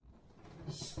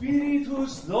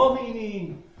Spiritus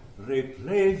Domini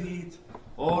replevit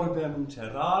orbem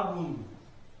terrarum.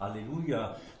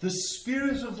 Alleluia. The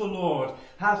Spirit of the Lord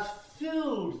hath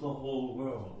filled the whole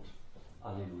world.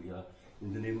 Alleluia.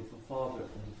 In the name of the Father,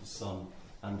 and of the Son,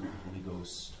 and of the Holy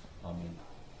Ghost. Amen.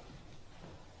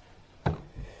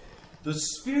 The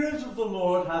Spirit of the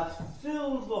Lord hath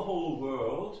filled the whole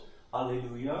world.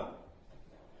 Alleluia.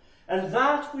 And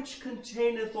that which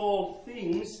containeth all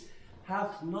things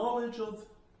hath knowledge of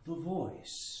the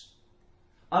voice.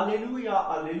 Alleluia,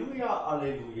 alleluia,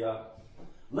 alleluia.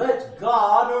 Let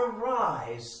God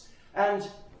arise, and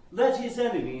let his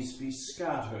enemies be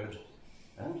scattered,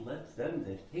 and let them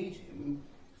that hate him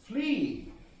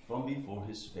flee from before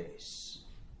his face.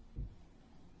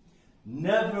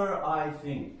 Never, I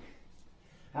think,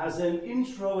 has an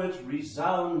introit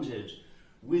resounded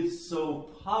with so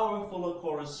powerful a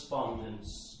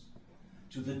correspondence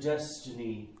to the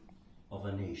destiny of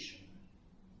a nation.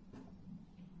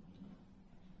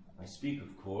 I speak,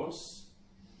 of course,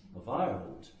 of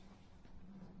Ireland,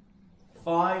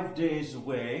 5 days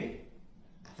away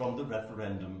from the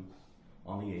referendum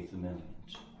on the Eighth Amendment.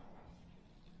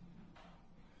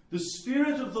 The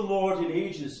Spirit of the Lord in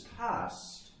ages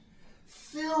past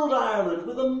filled Ireland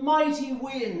with a mighty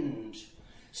wind,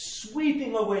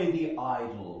 sweeping away the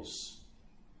idols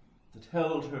that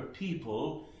held her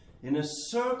people in a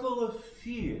circle of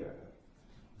fear,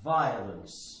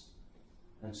 violence,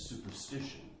 and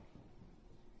superstition,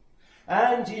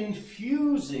 and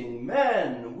infusing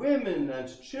men, women, and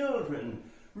children,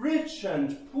 rich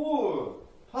and poor,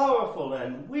 powerful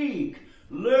and weak,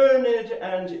 learned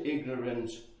and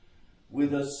ignorant,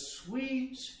 with a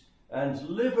sweet and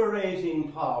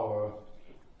liberating power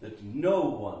that no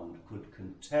one could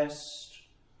contest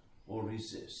or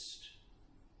resist.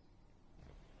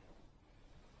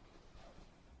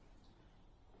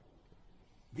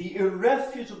 The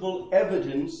irrefutable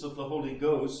evidence of the Holy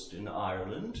Ghost in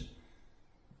Ireland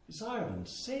is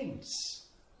Ireland's saints.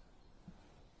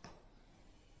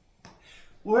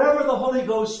 Wherever the Holy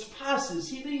Ghost passes,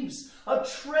 he leaves a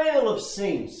trail of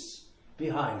saints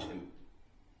behind him.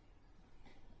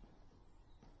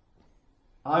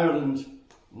 Ireland,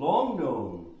 long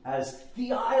known as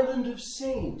the Island of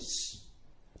Saints,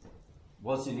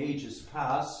 was in ages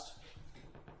past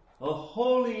a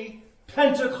holy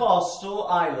Pentecostal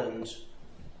island,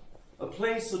 a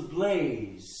place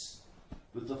ablaze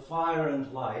with the fire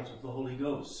and light of the Holy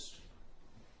Ghost.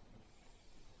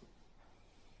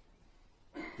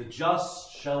 The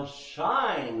just shall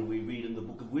shine, we read in the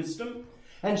Book of Wisdom,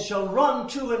 and shall run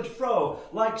to and fro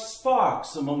like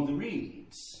sparks among the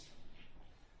reeds.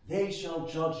 They shall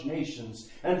judge nations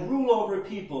and rule over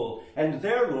people, and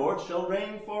their Lord shall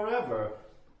reign forever.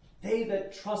 They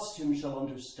that trust him shall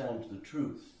understand the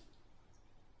truth,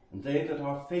 and they that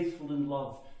are faithful in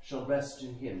love shall rest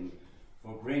in him,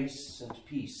 for grace and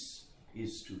peace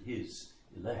is to his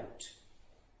elect.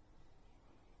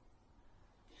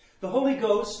 The Holy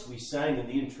Ghost, we sang in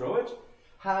the introit,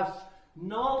 hath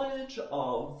knowledge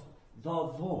of the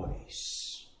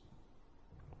voice.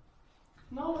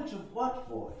 Knowledge of what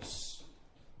voice?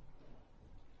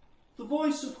 The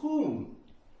voice of whom?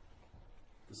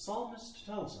 The psalmist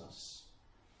tells us,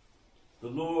 the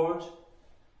Lord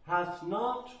hath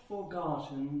not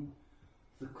forgotten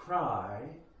the cry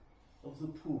of the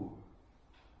poor.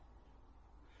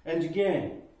 And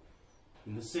again,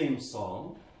 in the same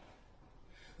psalm,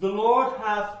 the Lord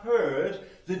hath heard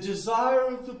the desire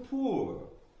of the poor.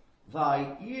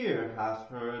 Thy ear hath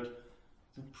heard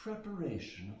the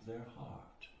preparation of their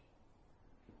heart.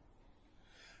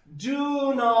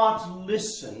 Do not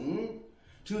listen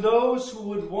to those who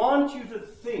would want you to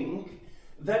think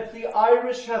that the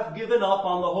Irish have given up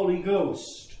on the Holy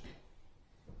Ghost.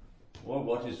 Or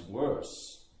what is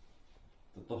worse,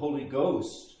 that the Holy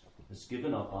Ghost has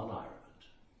given up on Ireland.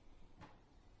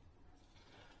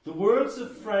 The words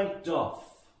of Frank Duff,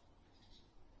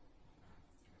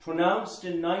 pronounced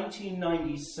in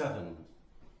 1997,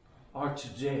 are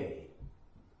today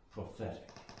prophetic.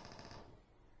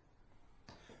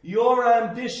 Your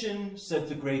ambition, said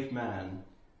the great man,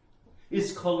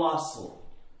 is colossal.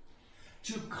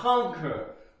 To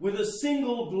conquer with a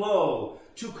single blow,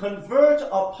 to convert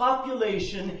a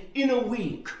population in a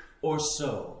week or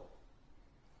so.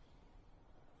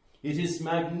 It is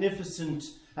magnificent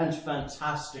and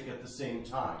fantastic at the same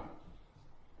time.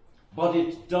 But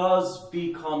it does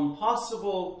become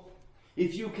possible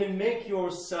if you can make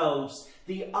yourselves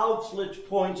the outlet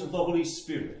point of the Holy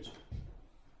Spirit.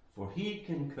 For he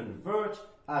can convert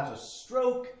at a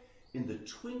stroke in the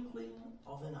twinkling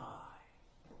of an eye.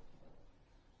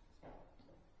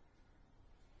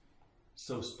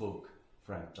 So spoke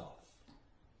Frank Duff.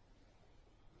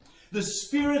 The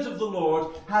Spirit of the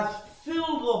Lord hath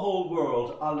filled the whole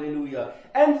world. Alleluia.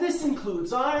 And this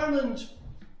includes Ireland.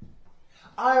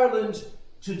 Ireland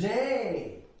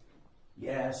today.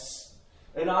 Yes,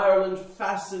 an Ireland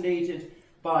fascinated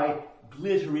by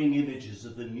glittering images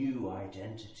of the new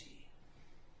identity.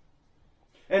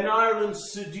 An Ireland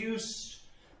seduced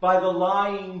by the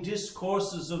lying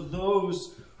discourses of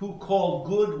those who call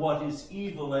good what is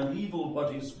evil and evil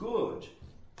what is good.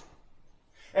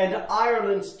 And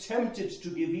Ireland tempted to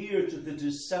give ear to the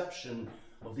deception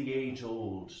of the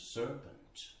age-old serpent.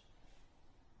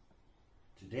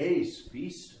 Today's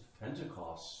Feast of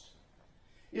Pentecost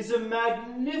is a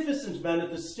magnificent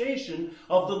manifestation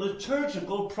of the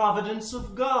liturgical providence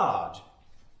of God.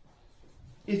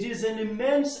 It is an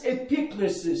immense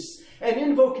epiclesis, an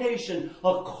invocation,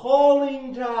 a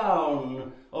calling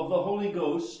down of the Holy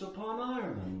Ghost upon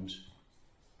Ireland.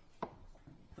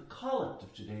 The collect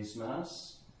of today's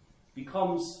Mass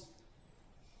becomes,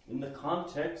 in the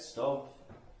context of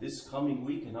this coming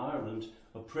week in Ireland,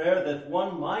 a prayer that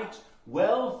one might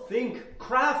well think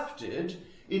crafted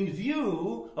in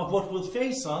view of what will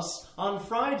face us on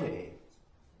Friday.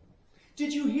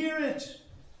 Did you hear it?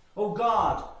 O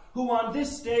God, who on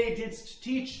this day didst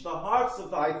teach the hearts of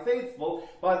thy faithful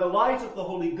by the light of the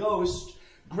Holy Ghost,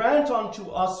 grant unto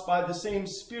us by the same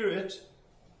Spirit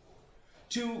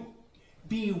to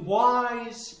be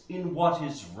wise in what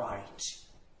is right.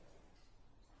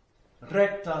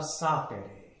 Recta sapere.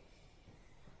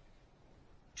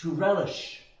 To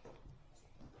relish,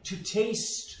 to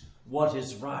taste what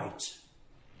is right,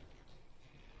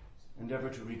 and ever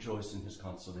to rejoice in his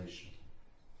consolation.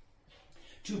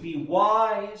 To be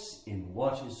wise in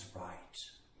what is right.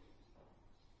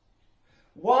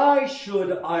 Why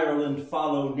should Ireland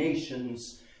fellow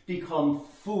nations become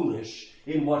foolish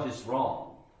in what is wrong?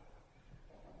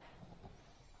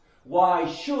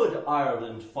 Why should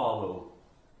Ireland follow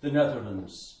the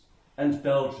Netherlands and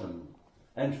Belgium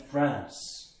and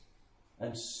France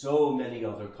and so many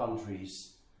other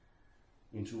countries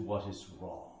into what is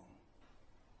wrong?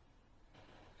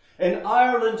 An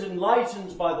Ireland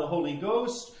enlightened by the Holy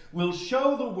Ghost will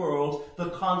show the world the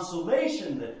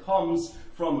consolation that comes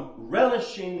from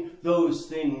relishing those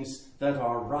things that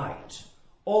are right,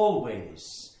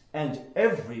 always and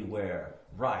everywhere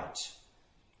right,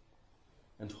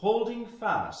 and holding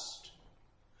fast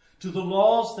to the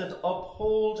laws that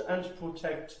uphold and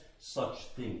protect such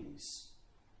things.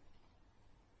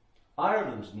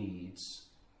 Ireland needs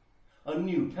a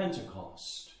new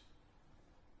Pentecost.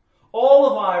 All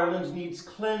of Ireland needs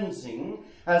cleansing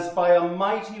as by a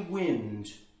mighty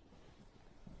wind.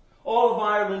 All of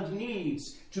Ireland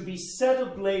needs to be set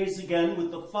ablaze again with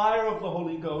the fire of the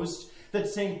Holy Ghost that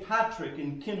St. Patrick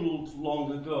enkindled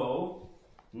long ago,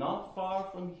 not far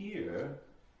from here,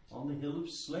 on the hill of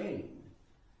Slane.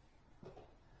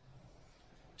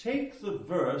 Take the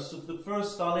verse of the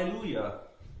first Alleluia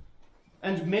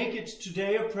and make it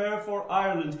today a prayer for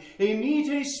Ireland.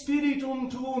 Emite spiritum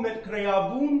tuum et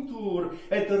creabuntur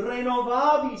et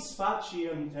renovabis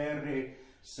faciem terrae.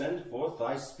 Send forth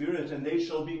thy Spirit, and they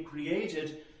shall be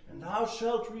created, and thou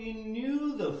shalt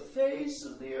renew the face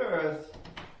of the earth.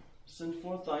 Send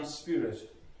forth thy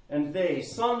Spirit, and they,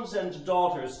 sons and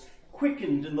daughters,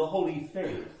 quickened in the holy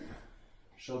faith,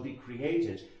 shall be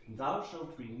created, and thou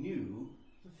shalt renew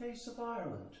the face of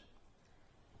Ireland.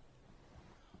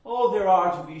 Oh, there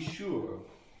are, to be sure,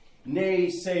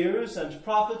 naysayers and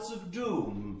prophets of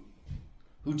doom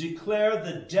who declare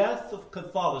the death of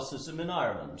Catholicism in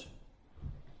Ireland.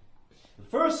 The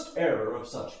first error of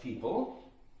such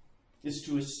people is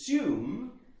to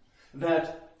assume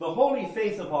that the holy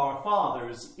faith of our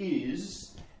fathers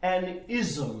is an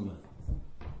ism.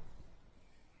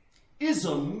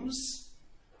 Isms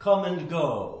come and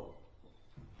go.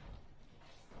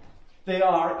 They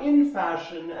are in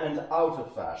fashion and out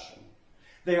of fashion.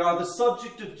 They are the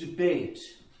subject of debate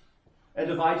and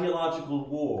of ideological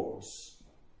wars.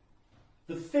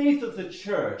 The faith of the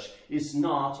Church is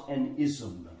not an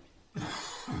ism.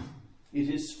 It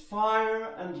is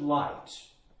fire and light.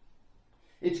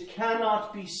 It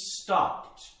cannot be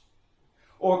stopped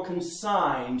or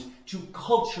consigned to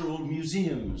cultural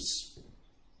museums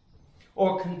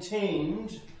or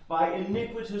contained by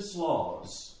iniquitous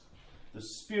laws. The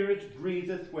Spirit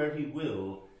breatheth where he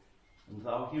will, and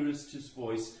thou hearest his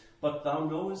voice, but thou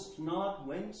knowest not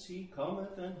whence he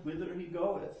cometh and whither he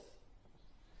goeth.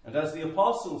 And as the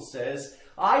Apostle says,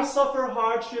 I suffer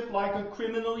hardship like a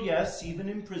criminal, yes, even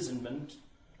imprisonment,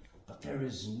 but there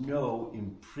is no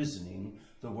imprisoning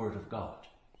the word of God.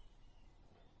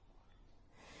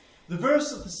 The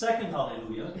verse of the second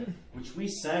Hallelujah, which we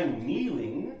sang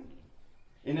kneeling,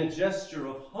 in a gesture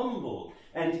of humble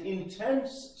and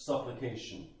intense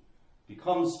supplication,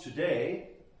 becomes today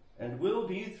and will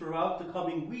be throughout the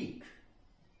coming week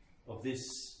of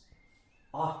this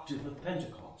octave of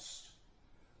Pentecost,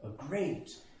 a great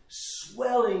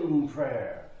swelling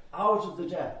prayer out of the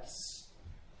depths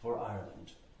for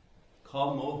Ireland.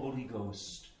 Come, O Holy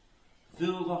Ghost,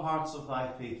 fill the hearts of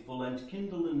thy faithful and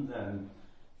kindle in them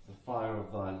the fire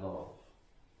of thy love.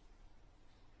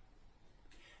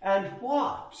 And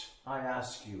what, I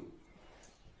ask you,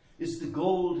 is the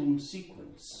golden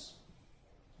sequence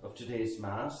of today's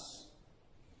Mass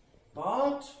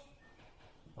but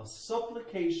a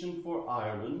supplication for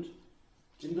Ireland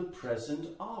in the present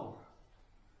hour?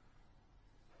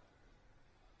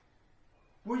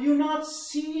 Were you not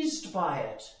seized by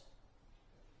it?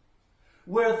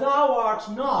 Where thou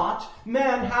art not,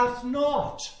 man hath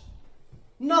naught.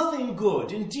 Nothing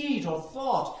good in deed or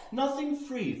thought, nothing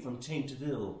free from taint of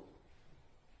ill.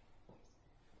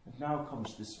 And now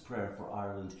comes this prayer for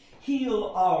Ireland.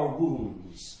 Heal our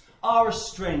wounds, our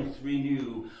strength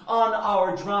renew. On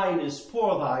our dryness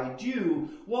pour thy dew.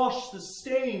 Wash the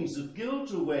stains of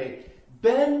guilt away.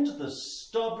 Bend the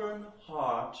stubborn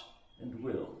heart and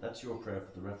will. That's your prayer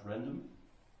for the referendum.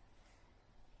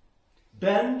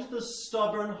 Bend the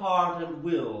stubborn heart and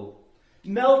will.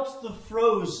 Melt the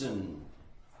frozen.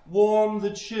 Warm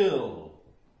the chill.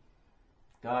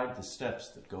 Guide the steps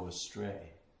that go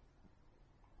astray.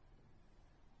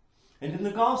 And in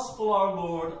the gospel our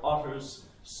Lord utters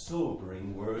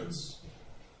sobering words.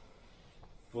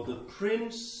 For the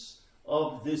prince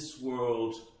of this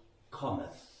world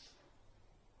cometh,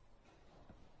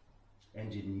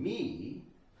 and in me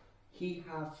he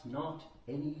hath not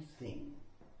anything.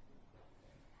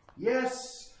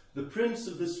 Yes, the prince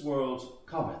of this world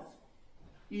cometh,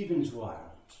 even to Ireland.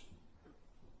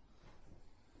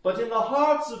 But in the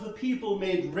hearts of the people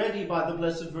made ready by the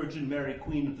Blessed Virgin Mary,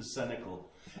 Queen of the Cenacle,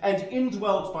 and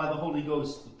indwelt by the Holy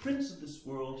Ghost, the prince of this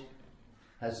world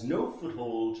has no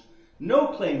foothold, no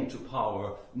claim to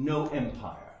power, no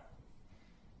empire.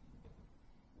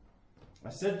 I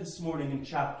said this morning in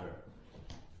chapter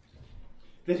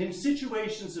that in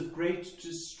situations of great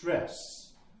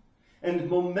distress and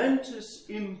momentous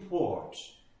import,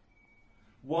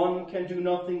 one can do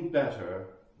nothing better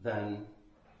than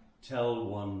tell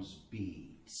one's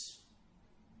beads.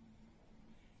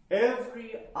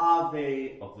 Every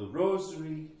Ave of the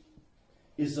Rosary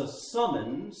is a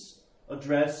summons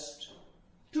addressed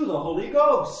to the Holy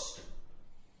Ghost.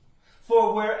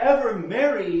 For wherever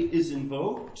Mary is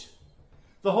invoked,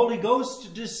 the Holy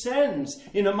Ghost descends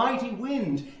in a mighty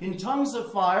wind, in tongues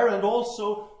of fire, and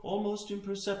also, almost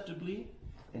imperceptibly,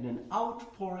 in an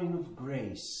outpouring of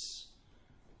grace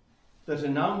that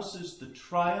announces the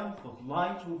triumph of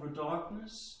light over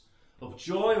darkness, of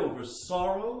joy over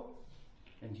sorrow,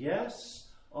 and yes,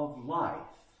 of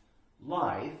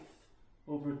life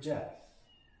over death.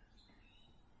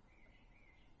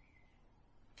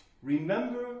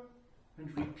 Remember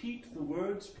and repeat the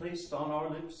words placed on our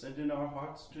lips and in our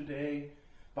hearts today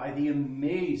by the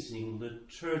amazing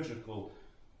liturgical,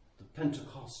 the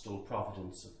Pentecostal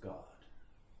providence of God.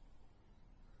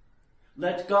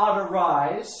 Let God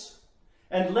arise,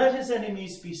 and let his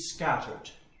enemies be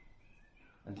scattered,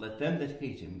 and let them that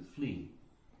hate him flee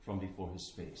from before his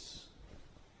face.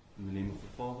 In the name of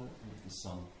the Father, and of the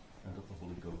Son, and of the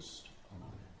Holy Ghost. Amen.